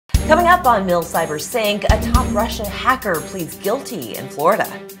Coming up on MilCyberSync, a top Russia hacker pleads guilty in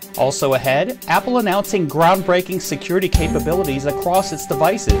Florida. Also ahead, Apple announcing groundbreaking security capabilities across its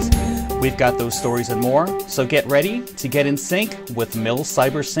devices. We've got those stories and more, so get ready to get in sync with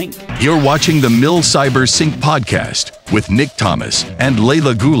MilCyberSync. You're watching the MilCyberSync Podcast with Nick Thomas and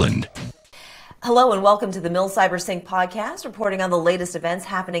Layla Guland. Hello and welcome to the MilCyberSync Podcast, reporting on the latest events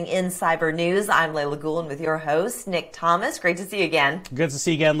happening in cyber news. I'm Layla Guland with your host, Nick Thomas. Great to see you again. Good to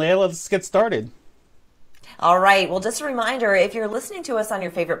see you again, Layla. Let's get started. All right. Well, just a reminder, if you're listening to us on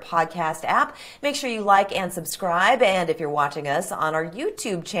your favorite podcast app, make sure you like and subscribe. And if you're watching us on our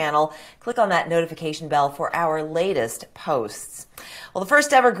YouTube channel, click on that notification bell for our latest posts. Well, the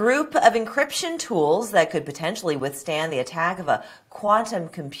first ever group of encryption tools that could potentially withstand the attack of a quantum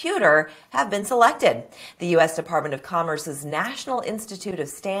computer have been selected. The U.S. Department of Commerce's National Institute of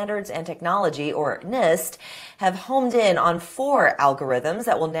Standards and Technology, or NIST, have homed in on 4 algorithms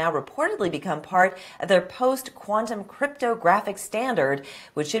that will now reportedly become part of their post-quantum cryptographic standard,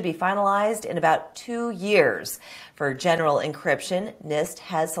 which should be finalized in about 2 years. For general encryption, NIST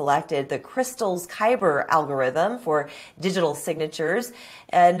has selected the Crystal's Kyber algorithm for digital signatures.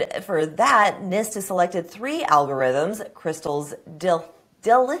 And for that, NIST has selected 3 algorithms, Crystal's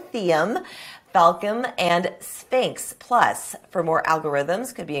Dilithium, Falcon, and Sphinx Plus. For more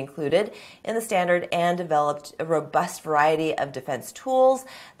algorithms could be included in the standard and developed a robust variety of defense tools.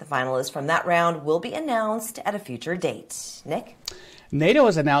 The finalists from that round will be announced at a future date. Nick? NATO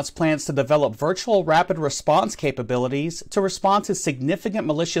has announced plans to develop virtual rapid response capabilities to respond to significant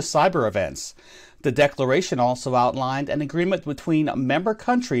malicious cyber events. The declaration also outlined an agreement between member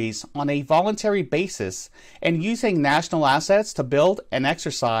countries on a voluntary basis and using national assets to build and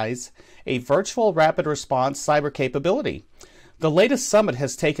exercise a virtual rapid response cyber capability. The latest summit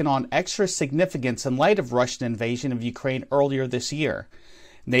has taken on extra significance in light of Russian invasion of Ukraine earlier this year.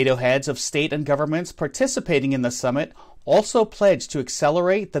 NATO heads of state and governments participating in the summit also pledged to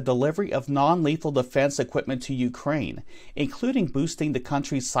accelerate the delivery of non-lethal defense equipment to Ukraine, including boosting the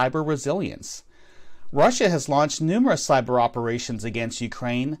country's cyber resilience. Russia has launched numerous cyber operations against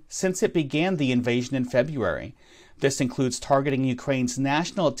Ukraine since it began the invasion in February. This includes targeting Ukraine's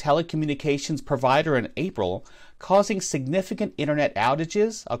national telecommunications provider in April, causing significant internet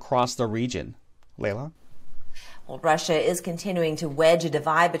outages across the region. Layla? Well, Russia is continuing to wedge a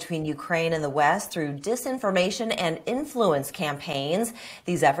divide between Ukraine and the West through disinformation and influence campaigns.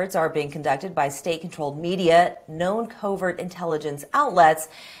 These efforts are being conducted by state-controlled media, known covert intelligence outlets,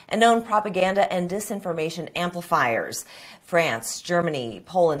 and known propaganda and disinformation amplifiers. France, Germany,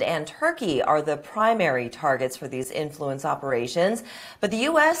 Poland, and Turkey are the primary targets for these influence operations. But the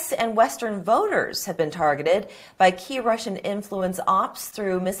U.S. and Western voters have been targeted by key Russian influence ops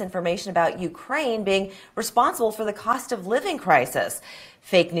through misinformation about Ukraine being responsible for the cost of living crisis.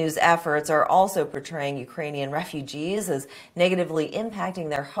 Fake news efforts are also portraying Ukrainian refugees as negatively impacting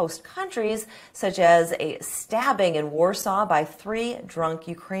their host countries, such as a stabbing in Warsaw by 3 drunk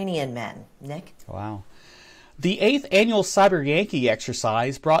Ukrainian men. Nick? Wow. The 8th annual Cyber Yankee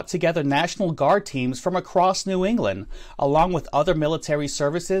Exercise brought together National Guard teams from across New England, along with other military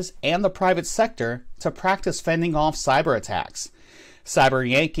services and the private sector, to practice fending off cyber attacks. Cyber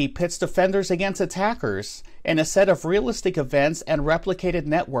Yankee pits defenders against attackers in a set of realistic events and replicated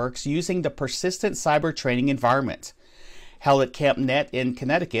networks using the persistent cyber training environment. Held at Camp Net in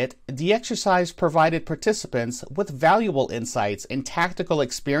Connecticut, the exercise provided participants with valuable insights and tactical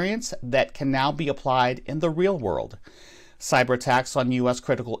experience that can now be applied in the real world. Cyber attacks on U.S.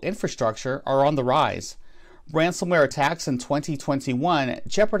 critical infrastructure are on the rise. Ransomware attacks in 2021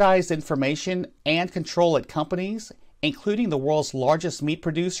 jeopardized information and control at companies, including the world's largest meat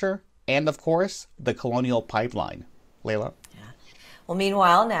producer and, of course, the Colonial Pipeline. Layla? Well,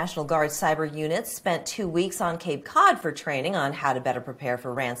 meanwhile, National Guard cyber units spent 2 weeks on Cape Cod for training on how to better prepare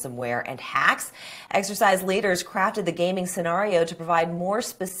for ransomware and hacks. Exercise leaders crafted the gaming scenario to provide more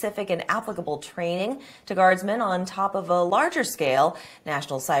specific and applicable training to Guardsmen on top of a larger scale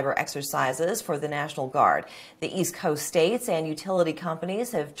national cyber exercises for the National Guard. The East Coast states and utility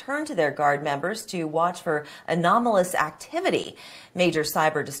companies have turned to their Guard members to watch for anomalous activity. Major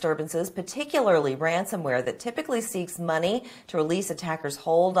cyber disturbances, particularly ransomware that typically seeks money to release attackers'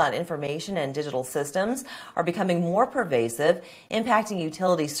 hold on information and digital systems, are becoming more pervasive, impacting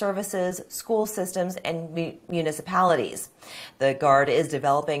utility services, school systems, and municipalities. The Guard is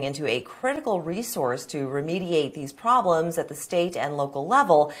developing into a critical resource to remediate these problems at the state and local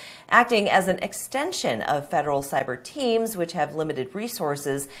level, acting as an extension of federal cyber teams, which have limited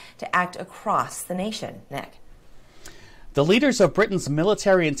resources to act across the nation. Nick? The leaders of Britain's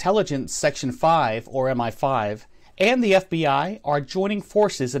Military Intelligence Section 5, or MI5, and the FBI are joining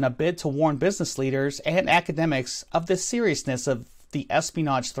forces in a bid to warn business leaders and academics of the seriousness of the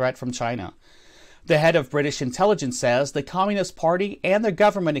espionage threat from China. The head of British intelligence says the Communist Party and the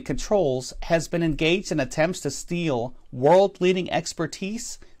government it controls has been engaged in attempts to steal world-leading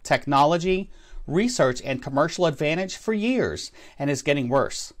expertise, technology, research, and commercial advantage for years, and is getting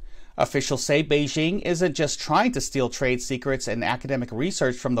worse. Officials say Beijing isn't just trying to steal trade secrets and academic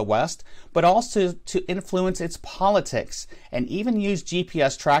research from the West, but also to influence its politics and even use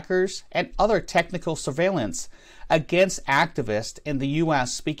GPS trackers and other technical surveillance against activists in the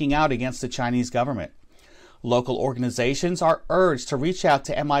U.S. speaking out against the Chinese government. Local organizations are urged to reach out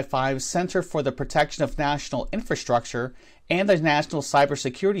to MI5's Center for the Protection of National Infrastructure and the National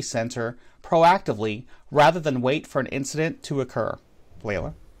Cybersecurity Center proactively rather than wait for an incident to occur.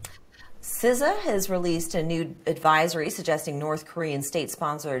 Layla? CISA has released a new advisory suggesting North Korean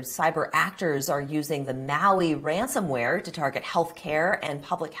state-sponsored cyber actors are using the Maui ransomware to target healthcare and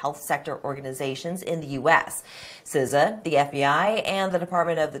public health sector organizations in the U.S. CISA, the FBI, and the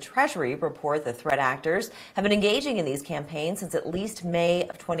Department of the Treasury report the threat actors have been engaging in these campaigns since at least May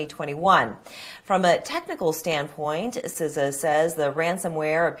of 2021. From a technical standpoint, CISA says the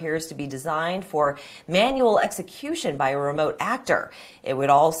ransomware appears to be designed for manual execution by a remote actor. It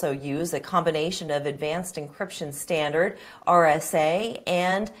would also use a combination of advanced encryption standard, RSA,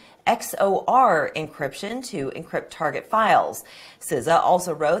 and XOR encryption to encrypt target files. CISA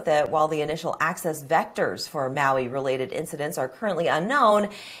also wrote that while the initial access vectors for Maui-related incidents are currently unknown,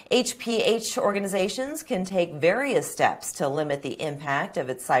 HPH organizations can take various steps to limit the impact of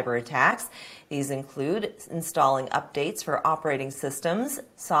its cyber attacks. These include installing updates for operating systems,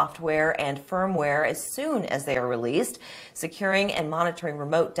 software, and firmware as soon as they are released, securing and monitoring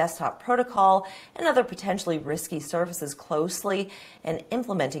remote desktop protocol and other potentially risky services closely, and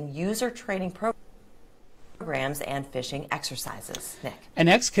implementing user training programs and phishing exercises. Nick. An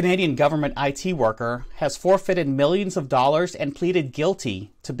ex-Canadian government IT worker has forfeited millions of dollars and pleaded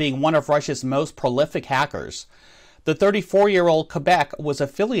guilty to being one of Russia's most prolific hackers. The 34-year-old Quebec was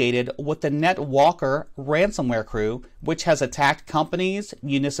affiliated with the NetWalker ransomware crew, which has attacked companies,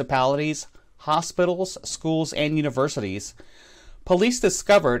 municipalities, hospitals, schools, and universities. Police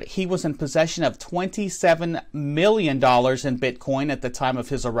discovered he was in possession of $27 million in Bitcoin at the time of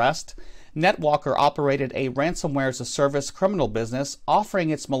his arrest. NetWalker operated a ransomware-as-a-service criminal business,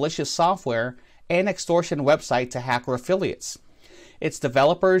 offering its malicious software and extortion website to hacker affiliates. Its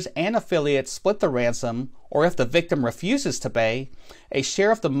developers and affiliates split the ransom, or if the victim refuses to pay, a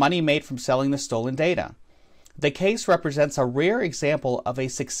share of the money made from selling the stolen data. The case represents a rare example of a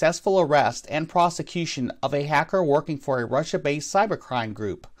successful arrest and prosecution of a hacker working for a Russia-based cybercrime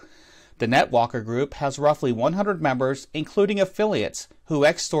group. The NetWalker group has roughly 100 members, including affiliates, who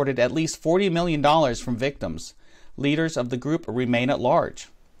extorted at least $40 million from victims. Leaders of the group remain at large.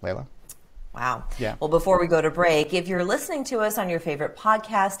 Layla? Wow. Yeah. Well, before we go to break, if you're listening to us on your favorite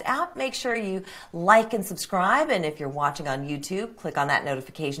podcast app, make sure you like and subscribe. And if you're watching on YouTube, click on that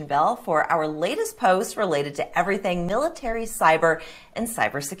notification bell for our latest posts related to everything military, cyber, and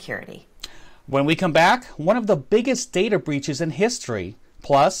cybersecurity. When we come back, one of the biggest data breaches in history,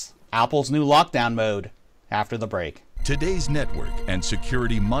 plus Apple's new lockdown mode, after the break. Today's network and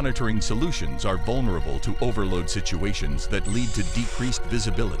security monitoring solutions are vulnerable to overload situations that lead to decreased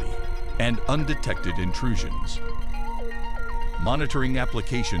visibility and undetected intrusions. Monitoring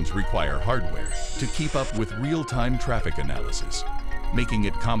applications require hardware to keep up with real-time traffic analysis, making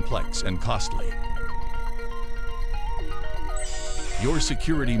it complex and costly. Your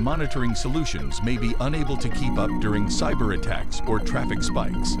security monitoring solutions may be unable to keep up during cyber attacks or traffic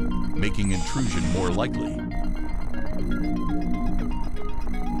spikes, making intrusion more likely.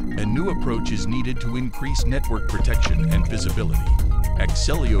 A new approach is needed to increase network protection and visibility.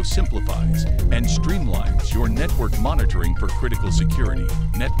 Accelio simplifies and streamlines your network monitoring for critical security,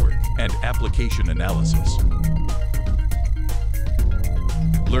 network, and application analysis.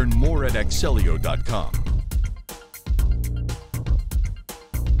 Learn more at accelio.com.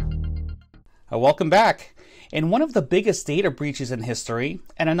 Welcome back. In one of the biggest data breaches in history,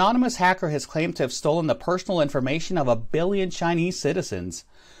 an anonymous hacker has claimed to have stolen the personal information of 1 billion Chinese citizens.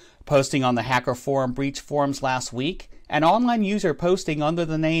 Posting on the Hacker Forum breach forums last week, an online user posting under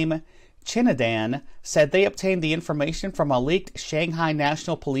the name Chinadan said they obtained the information from a leaked Shanghai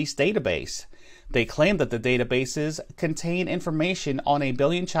National Police database. They claimed that the databases contain information on 1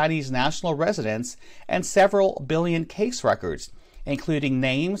 billion Chinese national residents and several billion case records, including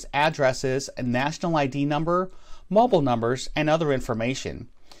names, addresses, a national ID number, mobile numbers, and other information.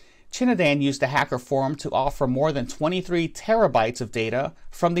 Chinadan used a hacker forum to offer more than 23 terabytes of data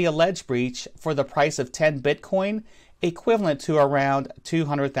from the alleged breach for the price of 10 Bitcoin, equivalent to around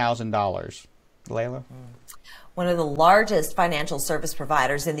 $200,000. Layla? One of the largest financial service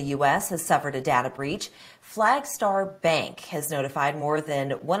providers in the U.S. has suffered a data breach. Flagstar Bank has notified more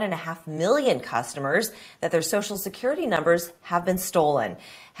than 1.5 million customers that their Social Security numbers have been stolen.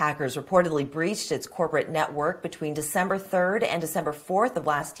 Hackers reportedly breached its corporate network between December 3rd and December 4th of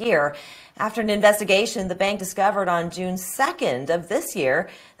last year. After an investigation, the bank discovered on June 2nd of this year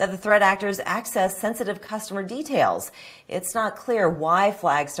that the threat actors accessed sensitive customer details. It's not clear why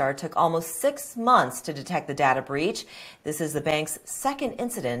Flagstar took almost 6 months to detect the data breach. This is the bank's second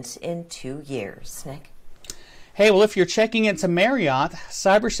incident in 2 years. Nick? Hey, well, if you're checking into Marriott,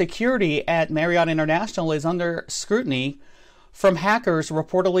 cybersecurity at Marriott International is under scrutiny from hackers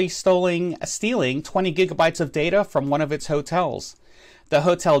reportedly stealing 20 gigabytes of data from one of its hotels. The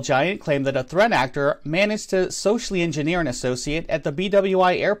hotel giant claimed that a threat actor managed to socially engineer an associate at the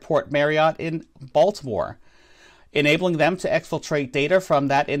BWI Airport Marriott in Baltimore, enabling them to exfiltrate data from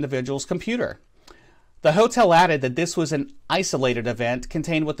that individual's computer. The hotel added that this was an isolated event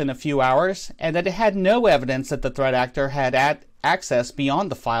contained within a few hours and that it had no evidence that the threat actor had access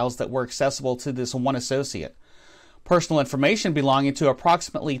beyond the files that were accessible to this one associate. Personal information belonging to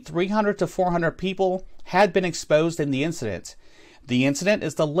approximately 300 to 400 people had been exposed in the incident. The incident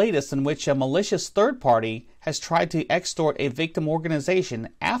is the latest in which a malicious third party has tried to extort a victim organization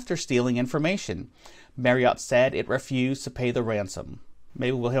after stealing information. Marriott said it refused to pay the ransom.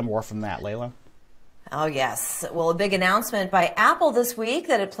 Maybe we'll hear more from that, Layla. Oh, yes. Well, a big announcement by Apple this week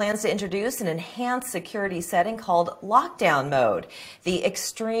that it plans to introduce an enhanced security setting called lockdown mode. The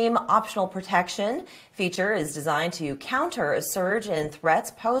extreme optional protection feature is designed to counter a surge in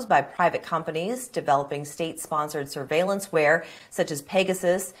threats posed by private companies developing state-sponsored surveillanceware such as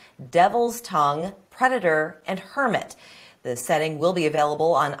Pegasus, Devil's Tongue, Predator, and Hermit. The setting will be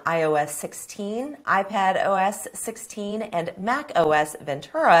available on iOS 16, iPad OS 16, and Mac OS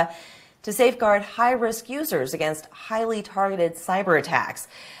Ventura to safeguard high-risk users against highly targeted cyber attacks.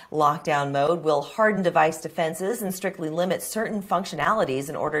 Lockdown mode will harden device defenses and strictly limit certain functionalities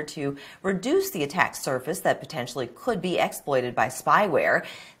in order to reduce the attack surface that potentially could be exploited by spyware.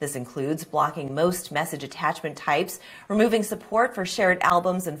 This includes blocking most message attachment types, removing support for shared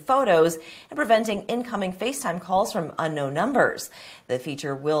albums and photos, and preventing incoming FaceTime calls from unknown numbers. The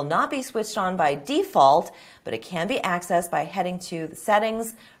feature will not be switched on by default, but it can be accessed by heading to the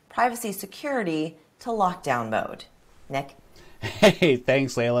settings, privacy, security to lockdown mode. Nick? Hey,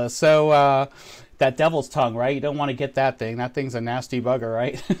 thanks, Layla. So that devil's tongue, right? You don't want to get that thing. That thing's a nasty bugger,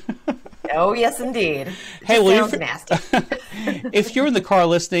 right? Oh, yes, indeed. Hey, well, sounds nasty. If you're in the car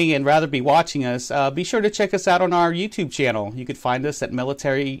listening and rather be watching us, be sure to check us out on our YouTube channel. You could find us at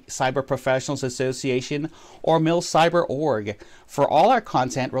Military Cyber Professionals Association or MilCyber.org for all our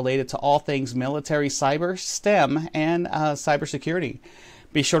content related to all things military cyber, STEM, and cybersecurity.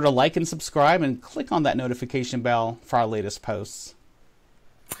 Be sure to like and subscribe and click on that notification bell for our latest posts.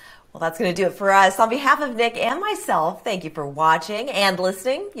 Well, that's going to do it for us. On behalf of Nick and myself, thank you for watching and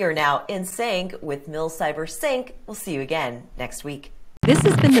listening. You're now in sync with MilCyberSync. We'll see you again next week. This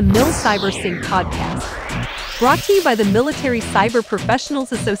has been the MilCyberSync Podcast, brought to you by the Military Cyber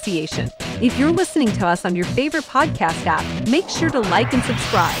Professionals Association. If you're listening to us on your favorite podcast app, make sure to like and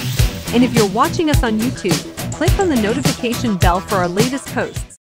subscribe. And if you're watching us on YouTube, click on the notification bell for our latest posts.